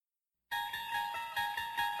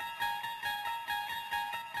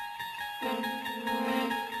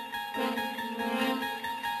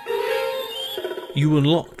You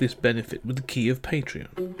unlock this benefit with the key of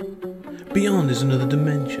Patreon. Beyond is another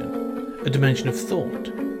dimension. A dimension of thought.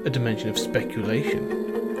 A dimension of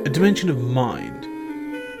speculation. A dimension of mind.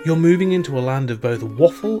 You're moving into a land of both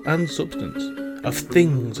waffle and substance. Of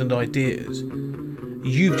things and ideas.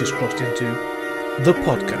 You've just crossed into the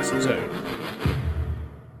podcast zone.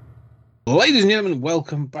 Ladies and gentlemen,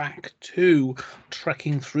 welcome back to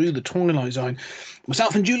Trekking Through the Twilight Zone.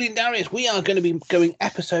 Myself and Julian Darius, we are going to be going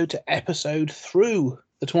episode to episode through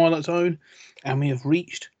the Twilight Zone, and we have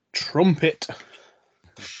reached Trumpet.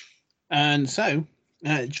 And so,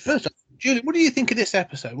 first off, Julian, what do you think of this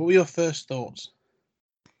episode? What were your first thoughts?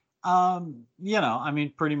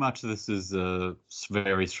 Pretty much this is a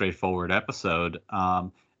very straightforward episode.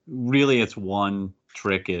 Really, its one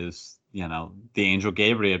trick is, the angel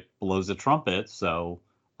Gabriel blows a trumpet, so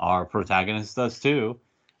our protagonist does too.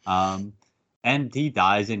 And he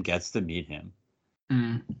dies and gets to meet him.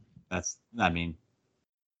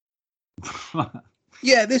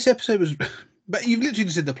 Yeah, this episode was, but you've literally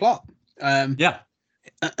just said the plot.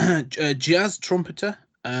 Jazz trumpeter,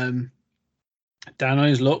 down on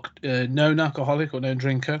his luck, no alcoholic or no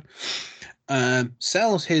drinker,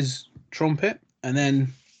 sells his trumpet and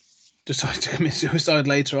then decides to commit suicide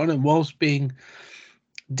later on, and whilst being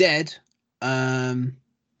dead,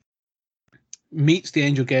 meets the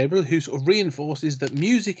angel Gabriel, who sort of reinforces that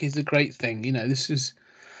music is a great thing. This is,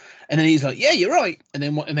 and then he's like, "Yeah, you're right," and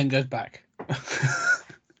then goes back.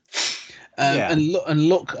 And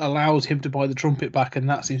luck allows him to buy the trumpet back, and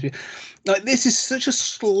that seems to be like, this is such a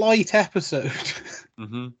slight episode.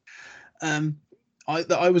 That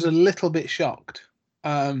I was a little bit shocked.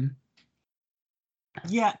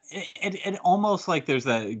 It almost like there's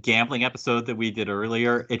a gambling episode that we did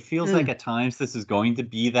earlier. It feels like at times this is going to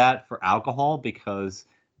be that for alcohol, because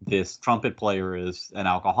this trumpet player is an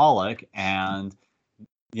alcoholic, and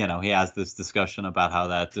he has this discussion about how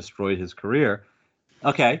that destroyed his career.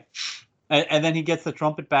 Okay. And then he gets the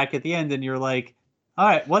trumpet back at the end, and you're like, all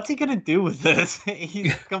right, what's he going to do with this?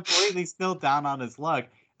 He's completely still down on his luck.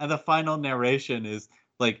 And the final narration is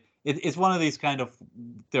like, it's one of these kind of,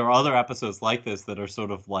 there are other episodes like this that are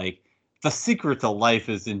sort of like, the secret to life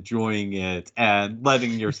is enjoying it and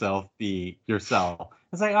letting yourself be yourself.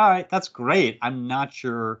 It's like, all right, that's great. I'm not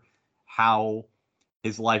sure how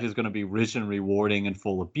his life is going to be rich and rewarding and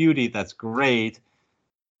full of beauty. That's great.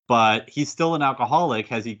 But he's still an alcoholic.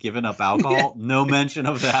 Has he given up alcohol? Yeah. No mention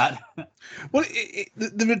of that. Well,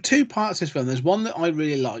 there are two parts to this film. There's one that I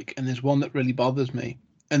really like, and there's one that really bothers me.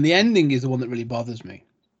 And the ending is the one that really bothers me.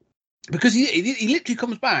 Because he literally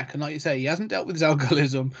comes back, and like you say, he hasn't dealt with his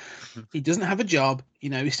alcoholism. He doesn't have a job.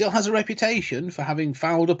 He still has a reputation for having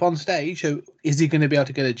fouled up on stage. So is he going to be able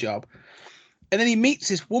to get a job? And then he meets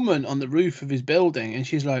this woman on the roof of his building, and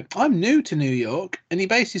she's like, "I'm new to New York." And he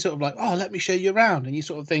basically sort of like, "Oh, let me show you around." And you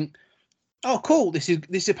sort of think, "Oh, cool. This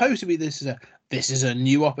is supposed to be this is a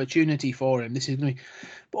new opportunity for him. This is going to be."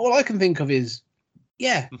 But all I can think of is,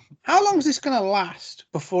 how long is this going to last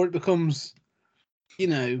before it becomes,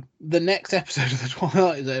 the next episode of the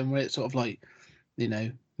Twilight Zone, where it's sort of like,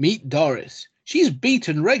 meet Doris. She's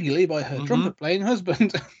beaten regularly by her trumpet playing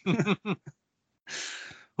husband.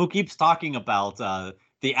 Who keeps talking about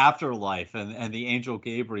the afterlife and the angel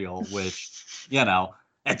Gabriel, which,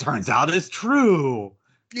 it turns out is true.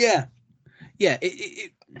 Yeah.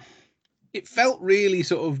 It felt really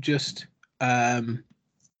sort of just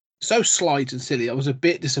so slight and silly. I was a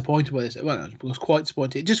bit disappointed by this. Well, I was quite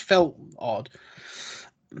disappointed. It just felt odd.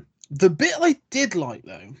 The bit I did like,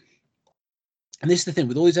 though, and this is the thing,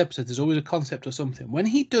 with all these episodes, there's always a concept or something. When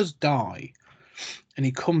he does die and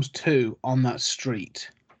he comes to on that street,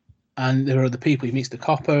 and there are the people, he meets the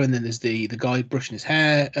copper, and then there's the guy brushing his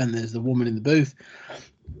hair, and there's the woman in the booth,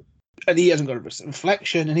 and he hasn't got a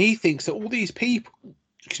reflection, and he thinks that all these people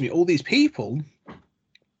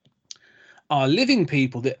are living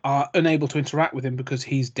people that are unable to interact with him because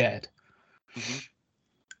he's dead.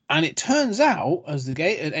 And it turns out, as the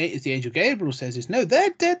angel Gabriel says, is no, they're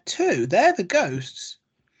dead too. They're the ghosts.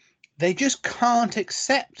 They just can't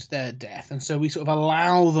accept their death, and so we sort of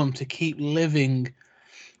allow them to keep living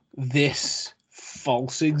this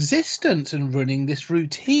false existence and running this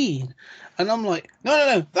routine. And I'm like,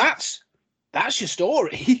 no, that's your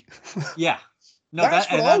story. Yeah, no,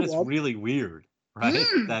 that is really weird, right?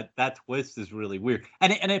 That twist is really weird,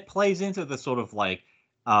 and it plays into the sort of like,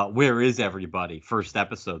 where is everybody first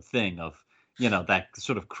episode thing of, that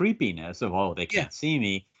sort of creepiness of, oh, they can't see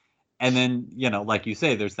me. And then, like you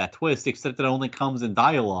say, there's that twist, except it only comes in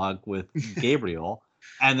dialogue with Gabriel,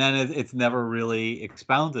 and then it's never really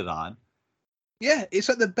expounded on. Yeah, it's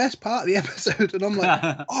like the best part of the episode, and I'm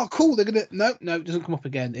like, oh, cool. They're gonna no, it doesn't come up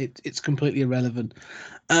again. It's completely irrelevant.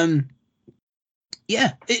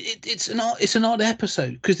 Yeah, it's an odd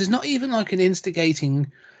episode because there's not even like an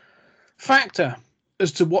instigating factor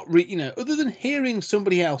as to what other than hearing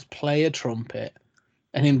somebody else play a trumpet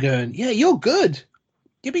and him going, yeah, you're good.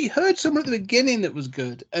 Yeah, but you heard someone at the beginning that was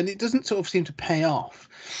good, and it doesn't sort of seem to pay off.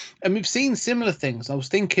 And we've seen similar things. I was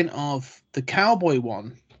thinking of the cowboy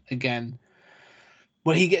one again,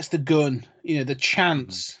 where he gets the gun, the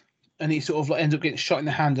chance, and he sort of like ends up getting shot in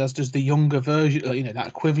the hand, as does the younger version,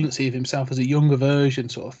 that equivalency of himself as a younger version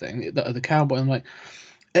sort of thing, the cowboy. I'm like,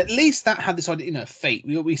 at least that had this idea, fate.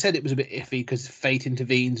 We said it was a bit iffy because fate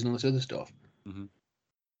intervenes and all this other stuff. Mm-hmm.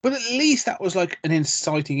 But at least that was like an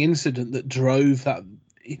inciting incident that drove that,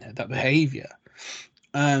 that behavior.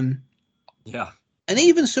 Yeah. And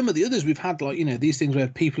even some of the others we've had, like, these things where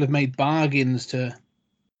people have made bargains in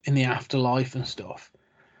the afterlife and stuff.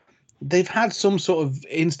 They've had some sort of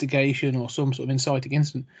instigation or some sort of inciting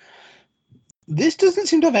incident. This doesn't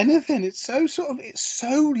seem to have anything. It's so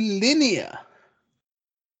linear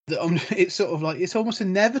that it's sort of like, it's almost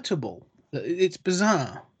inevitable. It's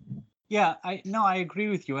bizarre. Yeah, I agree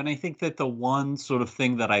with you. And I think that the one sort of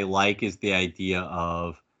thing that I like is the idea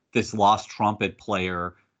of this lost trumpet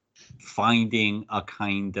player finding a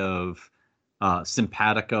kind of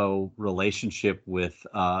simpatico relationship with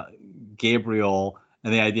Gabriel,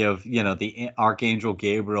 and the idea of, the Archangel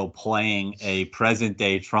Gabriel playing a present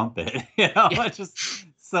day trumpet. It's just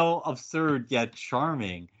so absurd yet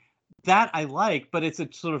charming. That I like, but it's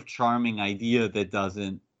a sort of charming idea that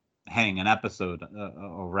doesn't hang an episode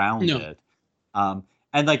around it. And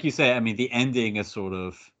like you say, I mean, the ending is sort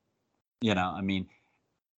of, I mean,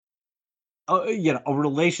 a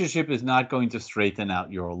relationship is not going to straighten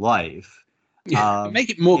out your life. Make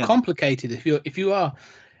it more complicated if you are,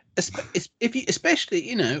 if you, especially,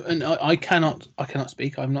 and I cannot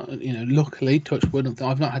speak. I'm not, luckily, touch wood,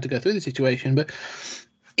 I've not had to go through the situation. But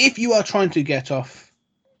if you are trying to get off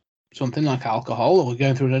something like alcohol or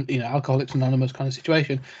going through an, Alcoholics Anonymous kind of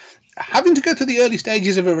situation, having to go through the early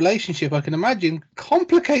stages of a relationship, I can imagine,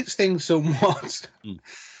 complicates things somewhat.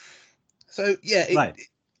 So yeah, right.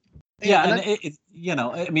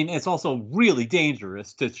 I mean, it's also really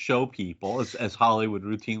dangerous to show people, as Hollywood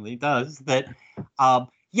routinely does, that,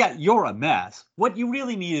 you're a mess. What you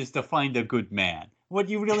really need is to find a good man. What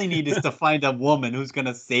you really need is to find a woman who's going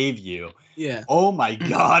to save you. Yeah. Oh my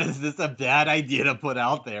God, is this a bad idea to put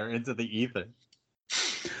out there into the ether?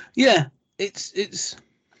 Yeah, it's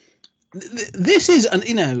this is, and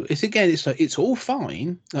it's again, it's like, it's all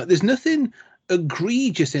fine. Like, there's nothing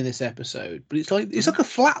egregious in this episode, but it's like a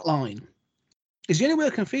flat line. It's the only way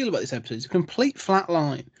I can feel about this episode. It's a complete flat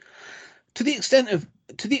line. To the extent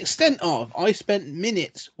of I spent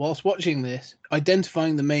minutes whilst watching this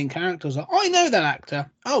identifying the main characters. Like, I know that actor.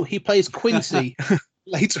 Oh, he plays Quincy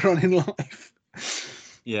later on in life.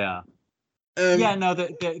 Yeah. No,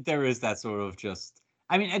 there is that sort of just.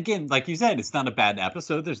 I mean, again, like you said, it's not a bad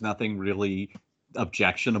episode. There's nothing really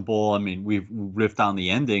objectionable. I mean, we've riffed on the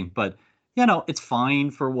ending, but it's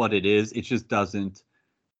fine for what it is. It just doesn't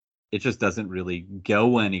really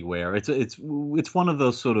go anywhere. It's one of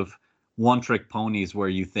those sort of one-trick ponies where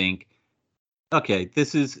you think, okay,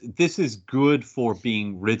 this is good for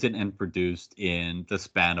being written and produced in the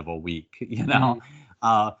span of a week.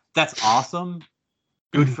 That's awesome.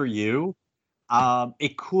 Good for you.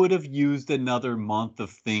 It could have used another month of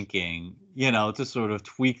thinking, to sort of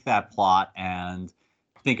tweak that plot and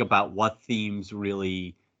think about what themes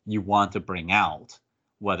really you want to bring out,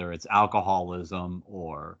 whether it's alcoholism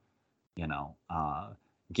or,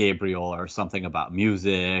 Gabriel or something about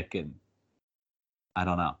music, and I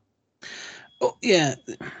don't know. Oh, yeah.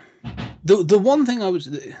 The one thing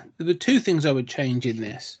the two things I would change in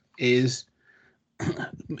this is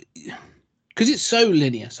because it's so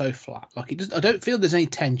linear, so flat. Like, I don't feel there's any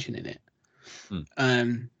tension in it.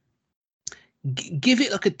 Give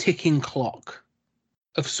it like a ticking clock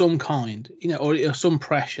of some kind, or some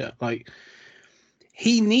pressure. Like,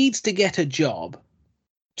 he needs to get a job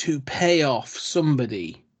to pay off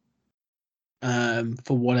somebody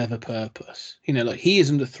for whatever purpose. Like, he is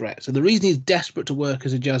under threat. So the reason he's desperate to work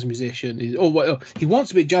as a jazz musician is, he wants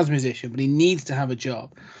to be a jazz musician, but he needs to have a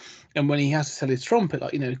job. And when he has to sell his trumpet,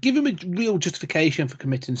 like, give him a real justification for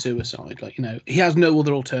committing suicide. Like, he has no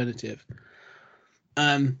other alternative.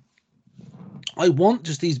 I want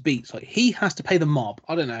just these beats. Like, he has to pay the mob.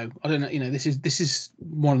 I don't know. This is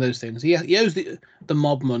one of those things. He owes the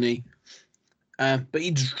mob money. But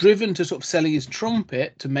he's driven to sort of selling his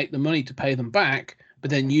trumpet to make the money to pay them back, but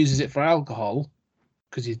then uses it for alcohol.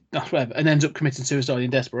 because he's not whatever, and ends up committing suicide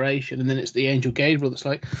in desperation. And then it's the angel Gabriel that's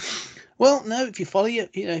like, well, no, if you follow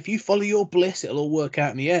if you follow your bliss, it'll all work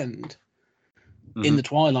out in the end. In the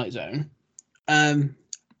Twilight Zone.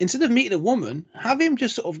 Instead of meeting a woman, have him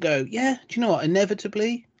just sort of go, yeah, do you know what?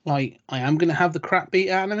 Inevitably, like, I am going to have the crap beat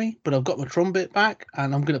out of me, but I've got my trumpet back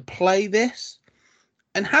and I'm going to play this.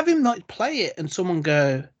 And have him, like, play it and someone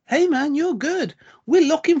go, hey, man, you're good. We're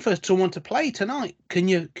looking for someone to play tonight. Can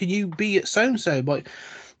you be at so-and-so? But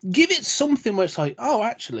give it something where it's like, oh,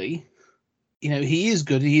 actually, he is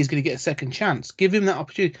good. He is going to get a second chance. Give him that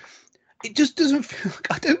opportunity. It just doesn't feel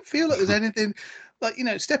like, I don't feel like there's anything, like,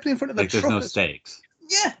 stepping in front of the trumpet. There's no stakes.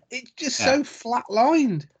 Yeah, it's just so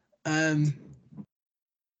flat-lined.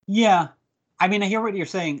 Yeah, I mean, I hear what you're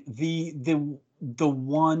saying. The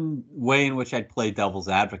one way in which I'd play devil's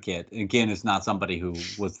advocate, again, is not somebody who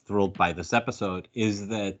was thrilled by this episode, is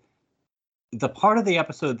that the part of the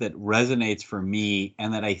episode that resonates for me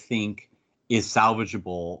and that I think is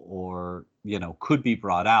salvageable or, could be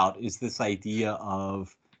brought out is this idea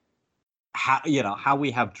of how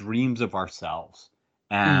we have dreams of ourselves.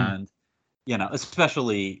 And,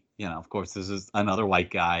 especially, of course, this is another white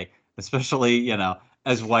guy, especially,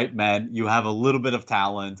 as white men, you have a little bit of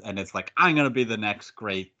talent and it's like, I'm going to be the next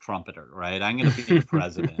great trumpeter, right? I'm going to be the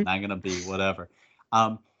president. I'm going to be whatever.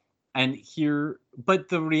 But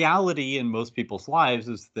the reality in most people's lives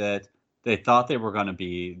is that they thought they were going to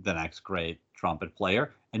be the next great trumpet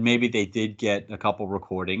player. And maybe they did get a couple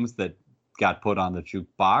recordings that got put on the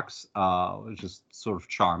jukebox, which is sort of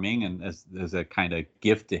charming and as a kind of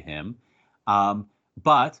gift to him.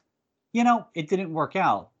 But, it didn't work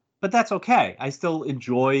out. But that's okay. I still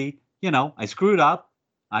enjoy, I screwed up.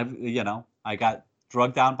 I got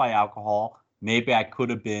drugged down by alcohol. Maybe I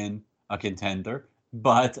could have been a contender.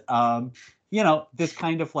 But, this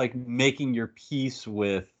kind of like making your peace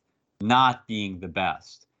with not being the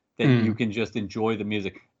best, that you can just enjoy the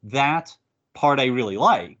music. That part I really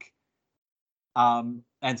like. And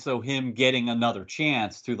so him getting another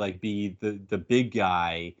chance to like be the big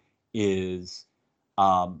guy is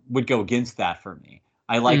would go against that for me.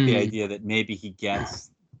 I like the idea that maybe he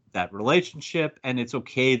gets that relationship and it's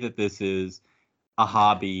okay that this is a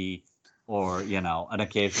hobby or, an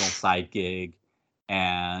occasional side gig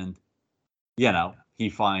and, he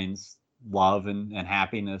finds love and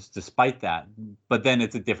happiness despite that. But then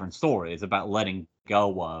it's a different story. It's about letting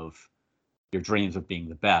go of your dreams of being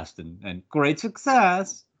the best and great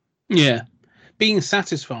success. Yeah. Being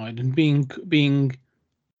satisfied and being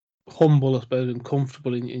humble, I suppose, and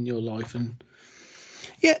comfortable in your life. And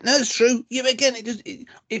yeah, no, it's true. Yeah, but again,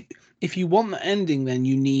 if you want the ending, then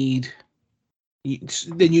you need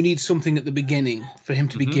something at the beginning for him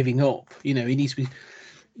to be giving up. He needs to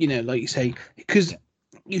be, like you say, because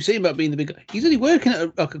you say about being the big guy. He's only working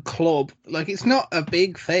at a club. Like, it's not a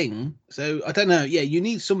big thing. So I don't know. Yeah, you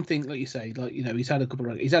need something, like you say. Like, he's had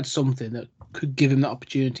he's had something that could give him that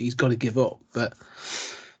opportunity. He's got to give up. But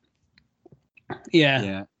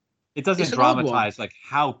yeah. It doesn't dramatize like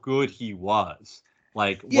how good he was.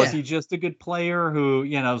 Like, was he just a good player who,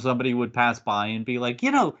 somebody would pass by and be like,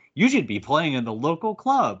 you should be playing in the local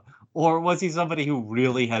club? Or was he somebody who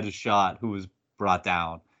really had a shot, who was brought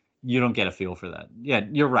down? You don't get a feel for that. Yeah,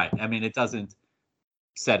 you're right. I mean, it doesn't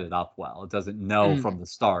set it up well. It doesn't know from the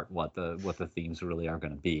start what the themes really are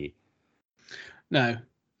going to be. No.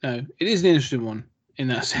 It is an interesting one in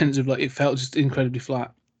that sense of like, it felt just incredibly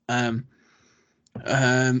flat. And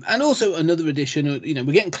also another addition,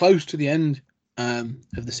 we're getting close to the end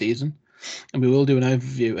of the season, and we will do an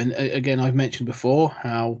overview. And again, I've mentioned before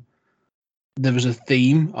how there was a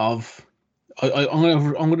theme of I'm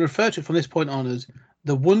going to refer to it from this point on as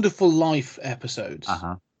the Wonderful Life episodes.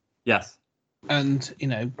 Yes. And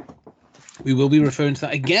we will be referring to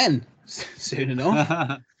that again soon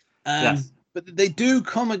enough. Yes. But they do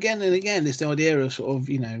come again and again. This idea of sort of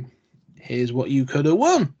here's what you could have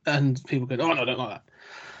won, and people go, oh no, I don't like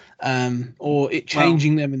that. Or it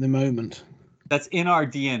changing them in the moment. That's in our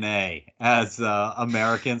DNA as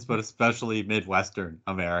Americans, but especially Midwestern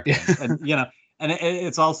Americans. And, and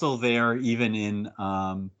it's also there even in,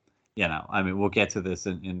 I mean, we'll get to this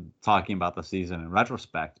in talking about the season in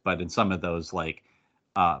retrospect, but in some of those like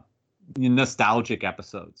nostalgic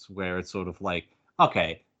episodes where it's sort of like,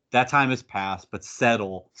 okay, that time has passed, but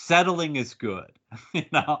settling is good.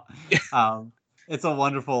 It's a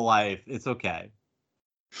wonderful life. It's okay.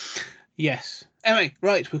 Yes. Anyway,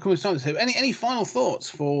 right, we're coming to time. So, any final thoughts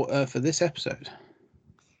for this episode?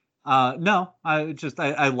 No,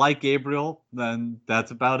 I like Gabriel. Then that's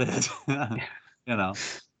about it.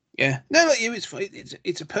 Yeah. No,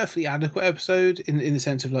 it's a perfectly adequate episode in the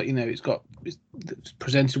sense of like it's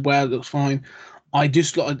presented well, it looks fine. I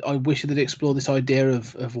wish they'd explore this idea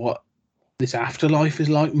of what this afterlife is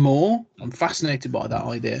like more. I'm fascinated by that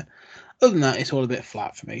idea. Other than that, it's all a bit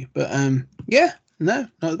flat for me. But yeah, no,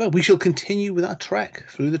 not bad. We shall continue with our trek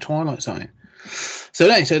through the Twilight Zone. So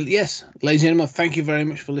yes, ladies and gentlemen, thank you very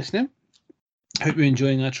much for listening. Hope you're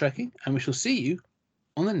enjoying our trekking, and we shall see you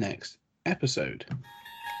on the next episode.